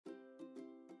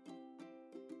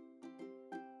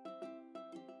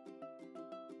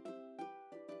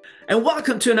And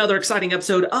welcome to another exciting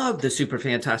episode of the Super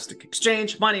Fantastic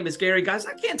Exchange. My name is Gary. Guys,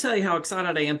 I can't tell you how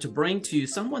excited I am to bring to you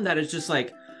someone that is just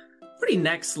like pretty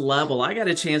next level. I got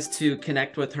a chance to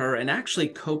connect with her and actually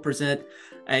co-present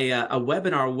a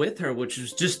webinar with her, which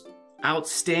was just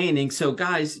outstanding. So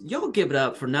guys, y'all give it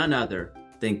up for none other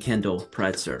than Kendall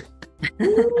Pretzer.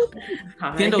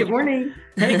 Hi, Kendall, good morning.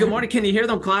 Hey, good morning. Can you hear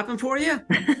them clapping for you?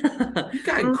 You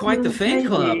got quite the fan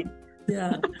club.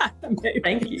 Yeah.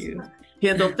 Thank you.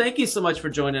 Kendall, thank you so much for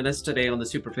joining us today on the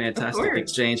Super Fantastic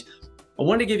Exchange. I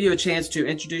want to give you a chance to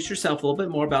introduce yourself a little bit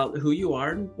more about who you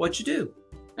are and what you do.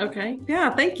 Okay.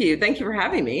 Yeah, thank you. Thank you for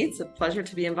having me. It's a pleasure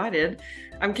to be invited.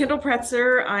 I'm Kendall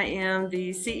Pretzer. I am the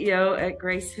CEO at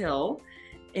Grace Hill,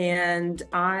 and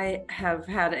I have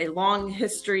had a long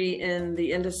history in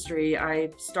the industry.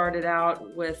 I started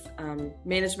out with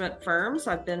management firms.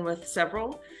 I've been with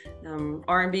several,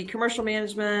 R&B commercial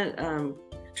management,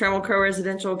 Trammell Crow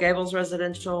Residential, Gables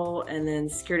Residential, and then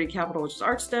Security Capital, which is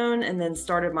Archstone, and then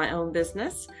started my own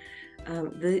business,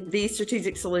 the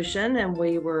Strategic Solution, and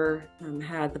we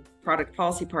had the product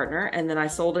policy partner, and then I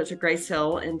sold it to Grace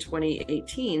Hill in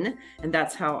 2018, and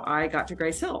that's how I got to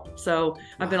Grace Hill. So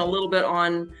I've been a little bit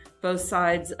on both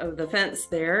sides of the fence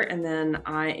there, and then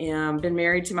I am been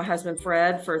married to my husband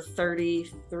Fred for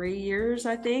 33 years,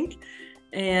 I think.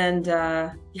 And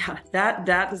yeah,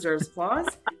 that deserves applause.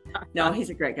 No, he's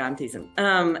a great guy. I'm teasing.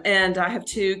 And I have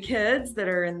two kids that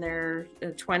are in their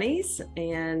 20s,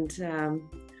 and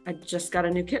I just got a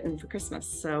new kitten for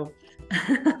Christmas. So,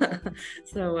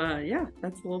 yeah,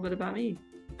 that's a little bit about me.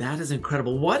 That is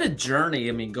incredible. What a journey.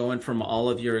 I mean, going from all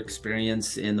of your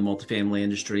experience in the multifamily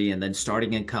industry and then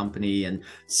starting a company and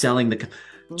selling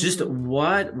just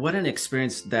what an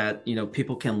experience that, you know,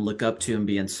 people can look up to and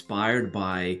be inspired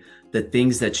by the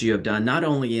things that you have done, not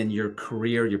only in your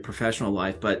career, your professional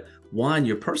life, but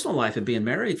your personal life and being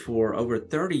married for over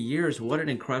 30 years. What an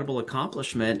incredible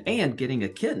accomplishment, and getting a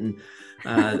kitten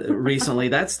recently.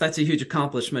 That's a huge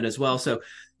accomplishment as well. So,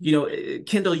 you know,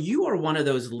 Kendall, you are one of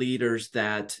those leaders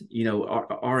that, you know,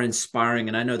 are inspiring.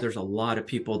 And I know there's a lot of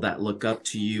people that look up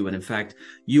to you. And in fact,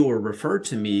 you were referred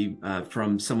to me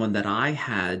from someone that I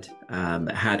had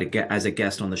as a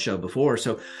guest on the show before.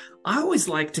 So I always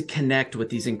like to connect with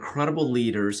these incredible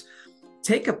leaders,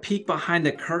 take a peek behind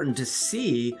the curtain to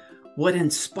see what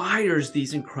inspires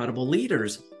these incredible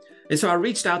leaders. And so I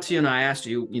reached out to you and I asked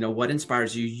you, you know, what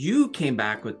inspires you? You came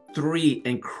back with 3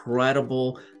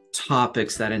 incredible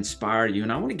topics that inspire you.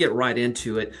 And I want to get right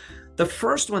into it. The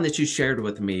first one that you shared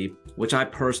with me, which I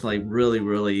personally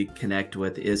really connect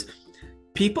with, is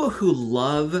people who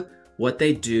love what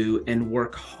they do and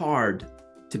work hard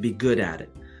to be good at it.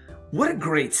 What a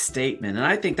great statement. And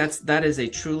I think that is a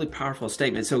truly powerful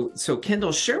statement. So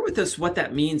Kendall, share with us what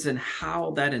that means and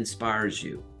how that inspires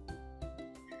you.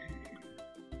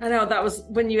 I know that was,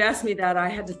 when you asked me that, I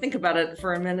had to think about it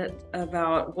for a minute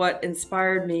about what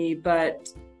inspired me. But,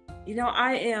 you know,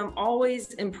 I am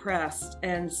always impressed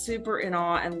and super in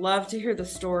awe and love to hear the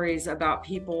stories about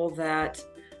people that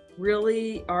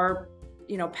really are,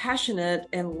 you know, passionate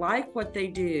and like what they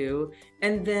do,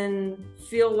 and then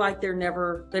feel like they've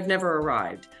never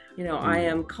arrived. You know, I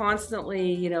am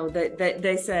constantly, you know,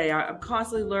 they say I'm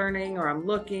constantly learning, or I'm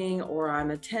looking, or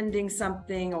I'm attending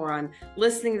something, or I'm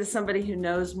listening to somebody who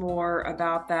knows more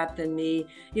about that than me.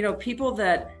 You know, people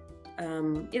that,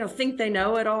 you know, think they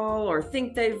know it all, or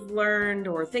think they've learned,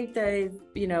 or think they've,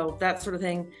 you know, that sort of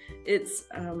thing. It's,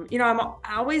 you know,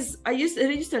 it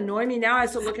used to annoy me. Now I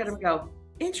still look at them and go,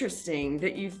 interesting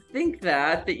that you think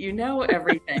that you know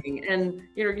everything. And,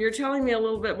 you know, you're telling me a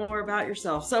little bit more about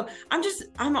yourself. So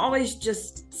I'm always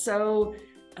just so,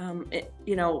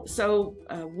 you know, so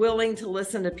willing to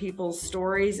listen to people's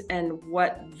stories and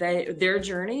their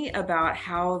journey about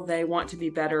how they want to be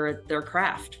better at their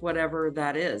craft, whatever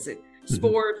that is.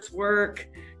 Sports, work,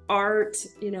 art,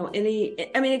 you know,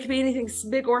 it could be anything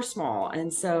big or small.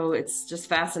 And so it's just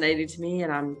fascinating to me.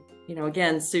 And I'm, you know,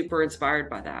 again, super inspired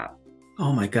by that.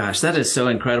 Oh my gosh, that is so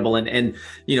incredible. And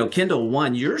you know,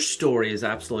 Kendall, your story is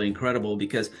absolutely incredible,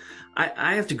 because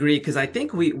I have to agree, because I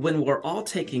think when we're all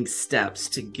taking steps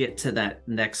to get to that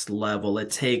next level,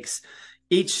 it takes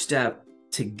each step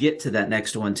to get to that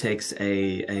next one takes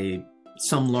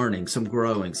some learning, some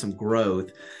growing, some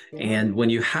growth. And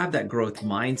when you have that growth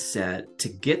mindset to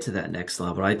get to that next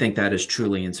level, I think that is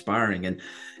truly inspiring.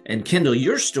 And Kendall,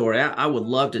 your story, I would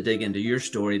love to dig into your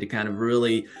story to kind of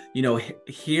really, you know,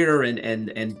 hear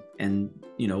and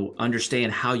you know,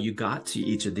 understand how you got to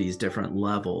each of these different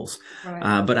levels.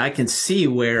 Right. But I can see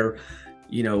where,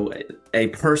 you know, a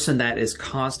person that is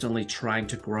constantly trying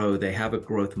to grow, they have a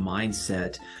growth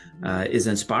mindset, is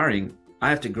inspiring. I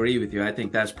have to agree with you. I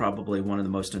think that's probably one of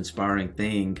the most inspiring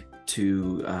thing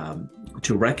to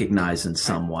recognize in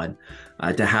someone,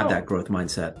 to have that growth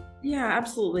mindset. Yeah,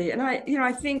 absolutely. And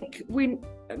I think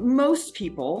most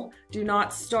people do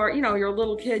not start, you're a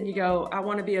little kid and you go, I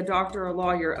want to be a doctor or a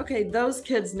lawyer. Okay, those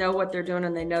kids know what they're doing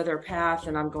and they know their path,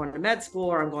 and I'm going to med school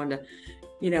or I'm going to,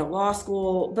 law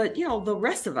school. But, the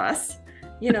rest of us,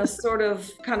 sort of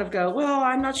kind of go, well,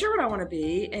 I'm not sure what I want to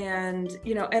be. And,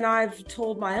 and I've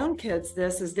told my own kids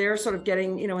this as they're sort of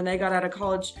getting, when they got out of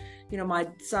college, my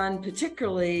son,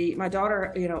 particularly, my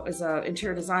daughter, is an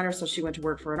interior designer. So she went to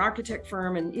work for an architect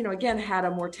firm and, again, had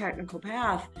a more technical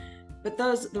path. But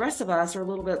the rest of us are a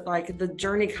little bit like the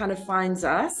journey kind of finds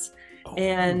us.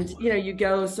 And, you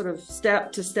go sort of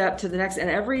step to the next, and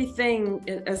everything,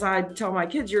 as I tell my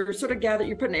kids, you're sort of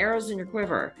you're putting arrows in your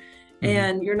quiver.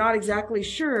 And you're not exactly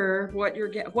sure what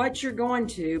you're going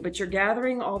to, but you're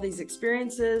gathering all these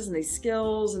experiences and these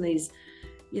skills and these,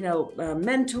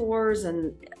 mentors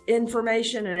and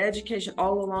information and education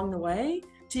all along the way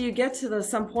till you get to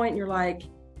some point and you're like,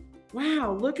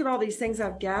 wow, look at all these things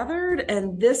I've gathered,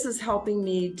 and this is helping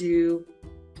me do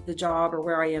the job or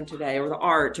where I am today, or the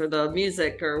art or the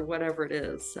music or whatever it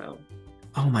is. So.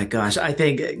 Oh my gosh. I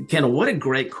think, Kendall, what a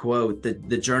great quote, that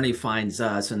the journey finds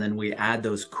us. And then we add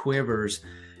those quivers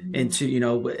into,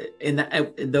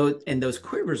 and those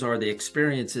quivers are the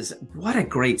experiences. What a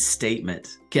great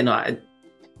statement.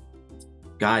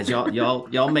 Guys,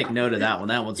 y'all make note of that one.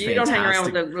 That one's fantastic. You don't hang around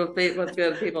with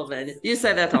good people, then. You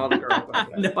say that to all the girls.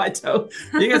 No, I don't.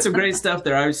 You got some great stuff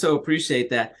there. I so appreciate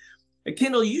that.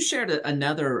 Kendall, you shared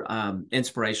another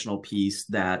inspirational piece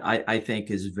that I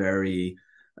think is very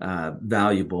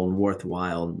valuable and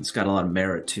worthwhile. It's got a lot of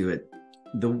merit to it.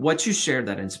 What you shared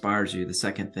that inspires you, the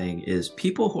second thing, is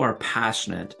people who are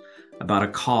passionate about a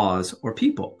cause or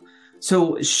people.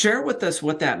 So share with us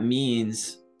what that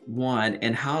means, one,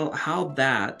 and how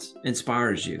that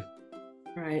inspires you.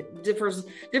 Right. Differs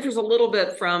a little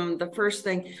bit from the first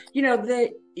thing.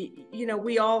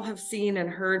 We all have seen and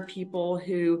heard people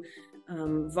who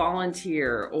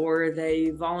volunteer, or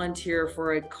they volunteer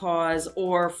for a cause,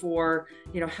 or for,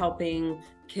 helping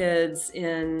kids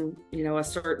in, a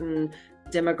certain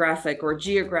demographic or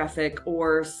geographic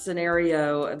or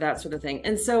scenario, that sort of thing.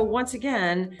 And so once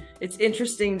again, it's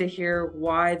interesting to hear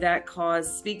why that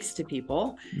cause speaks to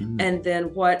people, and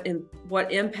then what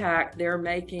impact they're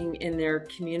making in their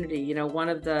community. One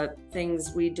of the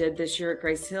things we did this year at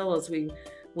Grace Hill is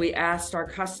we asked our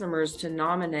customers to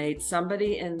nominate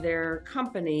somebody in their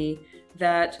company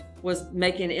that was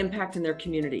making an impact in their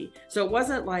community. So it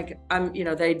wasn't like,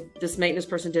 this maintenance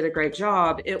person did a great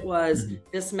job. It was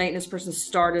this maintenance person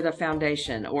started a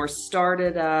foundation or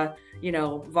started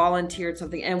volunteered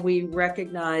something. And we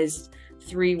recognized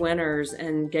 3 winners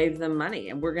and gave them money.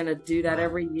 And we're going to do that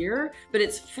every year. But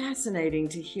it's fascinating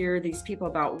to hear these people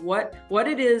about what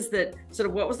it is that sort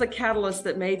of, what was the catalyst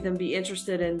that made them be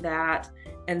interested in that.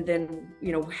 And then,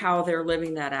 how they're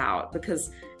living that out, because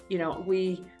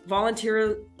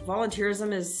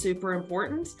volunteerism is super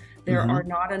important. There are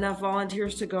not enough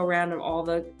volunteers to go around of all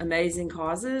the amazing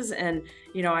causes. And,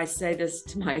 I say this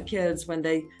to my kids when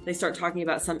they start talking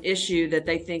about some issue that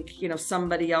they think,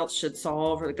 somebody else should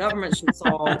solve, or the government should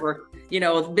solve, or,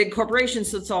 big corporations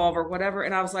should solve, or whatever.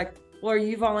 And I was like, well, are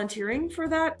you volunteering for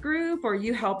that group? Or are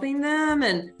you helping them?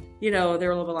 And, they're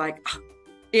a little bit like,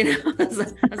 I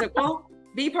was like, well,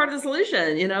 be part of the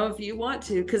solution, if you want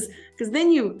to, because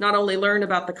then you not only learn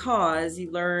about the cause, you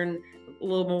learn a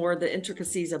little more the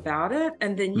intricacies about it,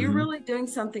 and then you're really doing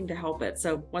something to help it.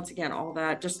 So once again, all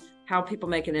that, just how people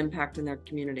make an impact in their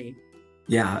community.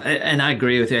 Yeah, and I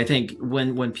agree with you. I think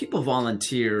when people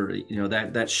volunteer,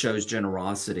 that shows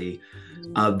generosity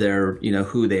of their,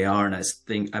 who they are.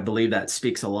 And I believe that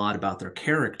speaks a lot about their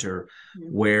character,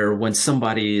 where when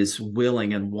somebody is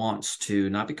willing and wants to,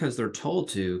 not because they're told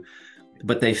to,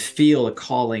 but they feel a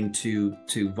calling to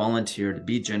volunteer, to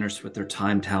be generous with their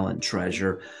time, talent,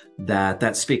 treasure,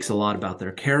 that speaks a lot about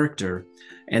their character,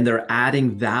 and they're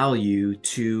adding value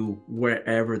to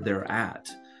wherever they're at.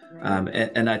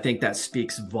 Right. And I think that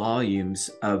speaks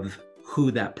volumes of who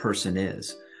that person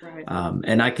is. Right.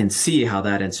 And I can see how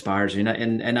that inspires you.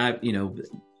 And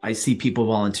I see people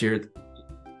volunteer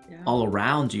all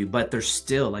around you, but there's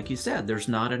still, like you said, there's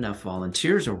not enough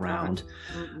volunteers around.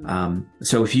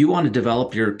 So if you want to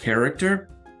develop your character,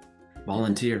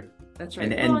 volunteer. That's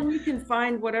right. And you can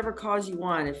find whatever cause you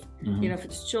want. If if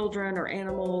it's children or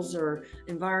animals or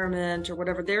environment or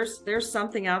whatever, there's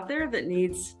something out there that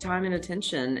needs time and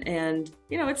attention. And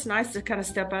it's nice to kind of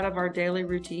step out of our daily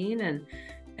routine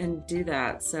and do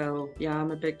that. So yeah, I'm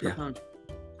a big proponent.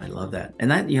 I love that.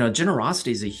 And that,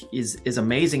 generosity is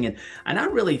amazing. And I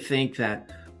really think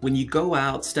that when you go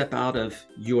out, step out of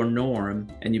your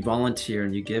norm and you volunteer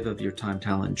and you give of your time,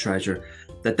 talent, and treasure,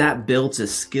 that builds a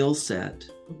skill set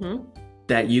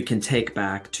that you can take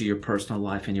back to your personal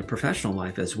life and your professional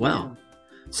life as well. Yeah.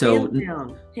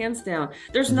 So hands down.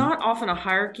 There's not often a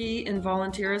hierarchy in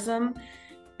volunteerism.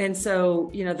 And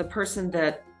so, the person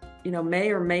that,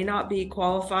 may or may not be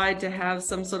qualified to have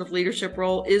some sort of leadership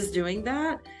role is doing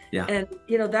that. Yeah. And,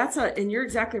 and you're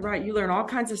exactly right. You learn all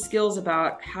kinds of skills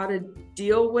about how to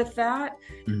deal with that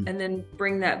and then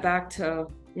bring that back to,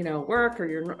 work or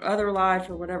your other life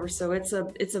or whatever. So it's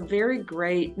a very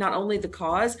great, not only the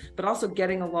cause, but also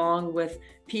getting along with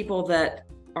people that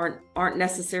aren't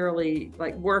necessarily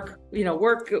like work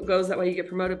goes that way. You get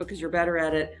promoted because you're better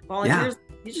at it. Volunteers,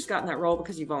 you just got in that role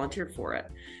because you volunteered for it.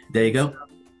 There you go.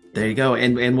 There you go.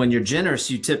 And when you're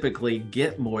generous, you typically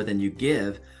get more than you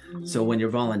give. So when you're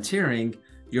volunteering,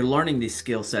 you're learning these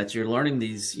skill sets, you're learning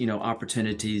these,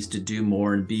 opportunities to do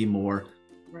more and be more.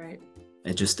 Right.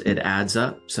 It adds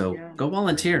up. So go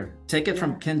volunteer. Take it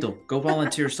from Kendall. Go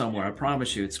volunteer somewhere. I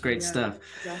promise you, it's great stuff.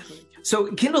 Exactly.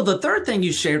 So Kendall, the third thing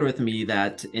you shared with me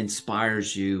that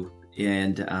inspires you,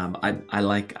 and I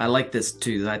like this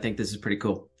too. I think this is pretty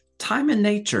cool. Time in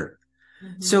nature.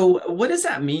 So what does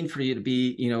that mean for you to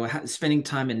be, spending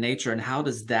time in nature, and how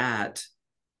does that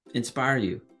inspire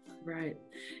you? Right.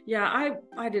 Yeah, I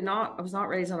was not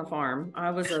raised on a farm. I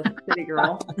was a city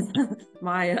girl.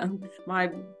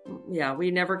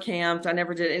 We never camped. I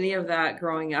never did any of that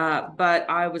growing up, but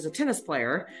I was a tennis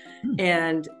player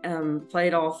and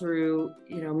played all through,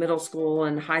 middle school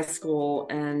and high school,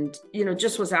 and,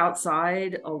 just was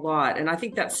outside a lot. And I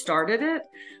think that started it,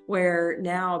 where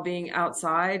now being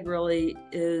outside really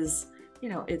is,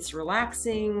 it's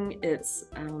relaxing. It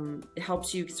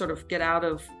helps you sort of get out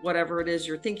of whatever it is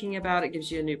you're thinking about. It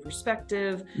gives you a new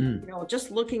perspective. Just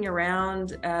looking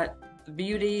around at the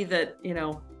beauty that,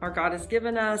 our God has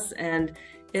given us. And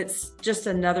it's just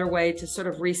another way to sort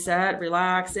of reset,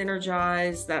 relax,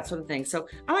 energize, that sort of thing. So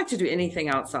I like to do anything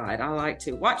outside. I like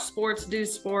to watch sports, do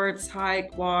sports,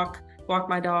 hike, walk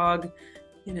my dog,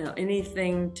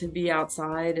 anything to be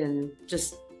outside and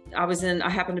just I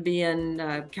happened to be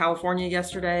in California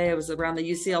yesterday. I was around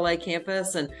the UCLA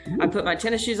campus, and I put my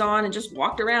tennis shoes on and just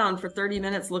walked around for 30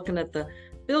 minutes looking at the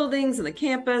buildings and the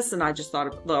campus. And I just thought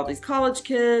of all these college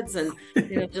kids and,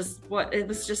 it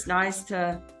was just nice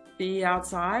to be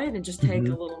outside and just take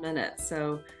a little minute.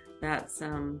 So that's,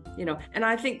 and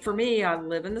I think for me, I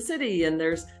live in the city and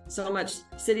there's so much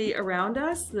city around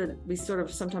us that we sort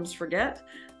of sometimes forget.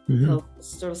 So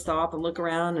sort of stop and look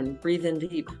around and breathe in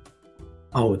deep.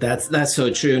 Oh, that's so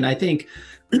true. And I think,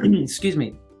 excuse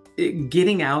me,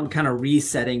 getting out and kind of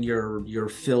resetting your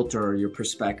filter, your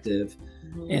perspective,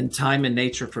 and time in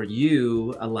nature for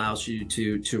you allows you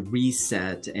to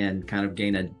reset and kind of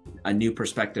gain a new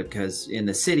perspective, because in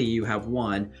the city you have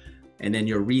one, and then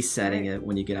you're resetting it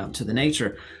when you get out into the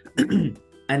nature.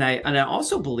 And I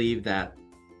also believe that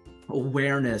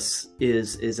awareness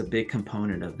is a big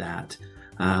component of that.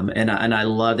 And I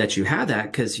love that you have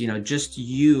that, because, just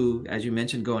you, as you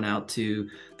mentioned, going out to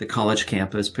the college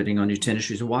campus, putting on your tennis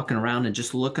shoes and walking around and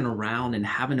just looking around and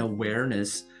having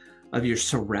awareness of your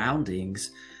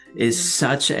surroundings is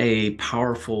such a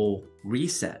powerful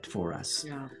reset for us.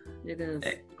 Yeah, it is.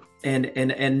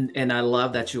 And I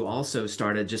love that you also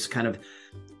started just kind of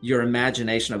your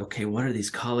imagination of, okay, what are these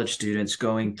college students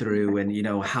going through,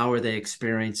 and, how are they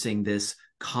experiencing this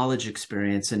college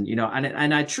experience? And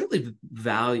and I truly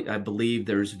I believe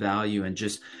there's value in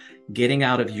just getting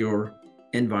out of your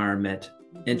environment,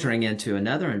 entering into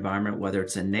another environment, whether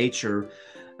it's in nature,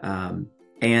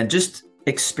 and just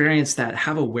experience that,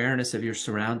 have awareness of your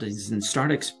surroundings, and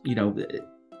start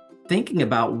thinking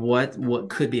about what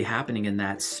could be happening in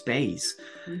that space.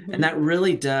 And that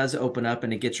really does open up,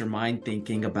 and it gets your mind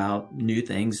thinking about new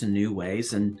things and new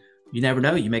ways, and you never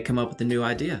know, you may come up with a new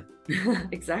idea.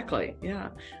 Exactly. Yeah.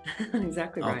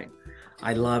 Exactly right.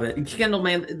 I love it. Kendall,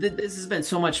 man, this has been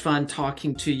so much fun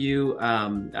talking to you.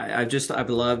 I've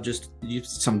loved just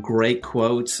some great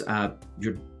quotes.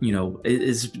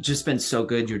 It's just been so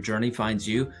good. Your journey finds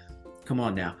you. Come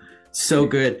on now. So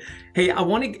good. Hey, I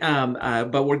want to,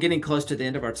 but we're getting close to the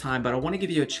end of our time, but I want to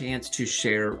give you a chance to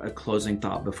share a closing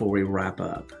thought before we wrap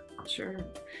up. Sure.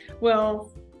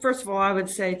 Well, first of all, I would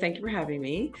say thank you for having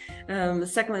me.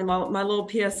 Secondly, my little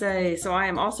PSA. So I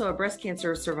am also a breast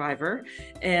cancer survivor,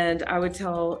 and I would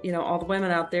tell, all the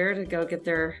women out there to go get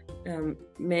their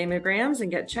mammograms and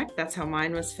get checked. That's how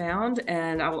mine was found.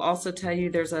 And I will also tell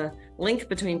you there's a link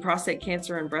between prostate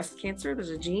cancer and breast cancer. There's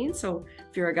a gene. So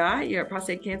if you're a guy, you have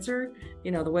prostate cancer,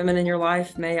 the women in your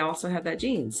life may also have that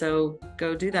gene. So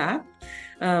go do that.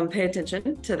 Pay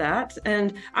attention to that.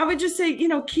 And I would just say,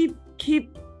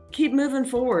 keep moving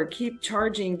forward, keep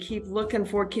charging, keep looking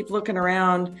forward, keep looking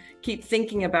around, keep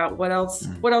thinking about what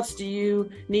else do you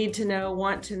need to know,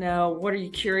 want to know, what are you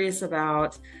curious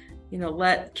about?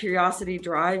 Let curiosity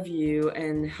drive you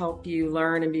and help you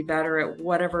learn and be better at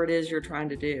whatever it is you're trying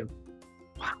to do.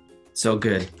 Wow. So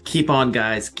good. Keep on,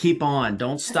 guys. Keep on.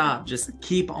 Don't stop. Just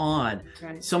keep on.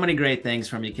 Right. So many great things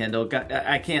from you, Kendall.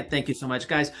 I can't thank you so much.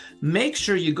 Guys, make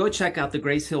sure you go check out the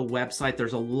Grace Hill website.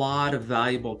 There's a lot of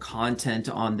valuable content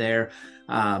on there.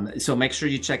 So make sure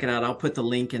you check it out. I'll put the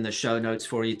link in the show notes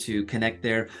for you to connect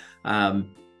there.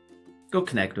 Go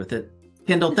connect with it.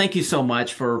 Kendall, thank you so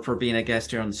much for being a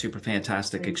guest here on the Super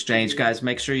Fantastic Exchange. Guys,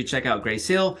 make sure you check out Grace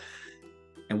Hill,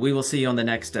 and we will see you on the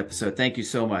next episode. Thank you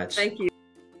so much. Thank you.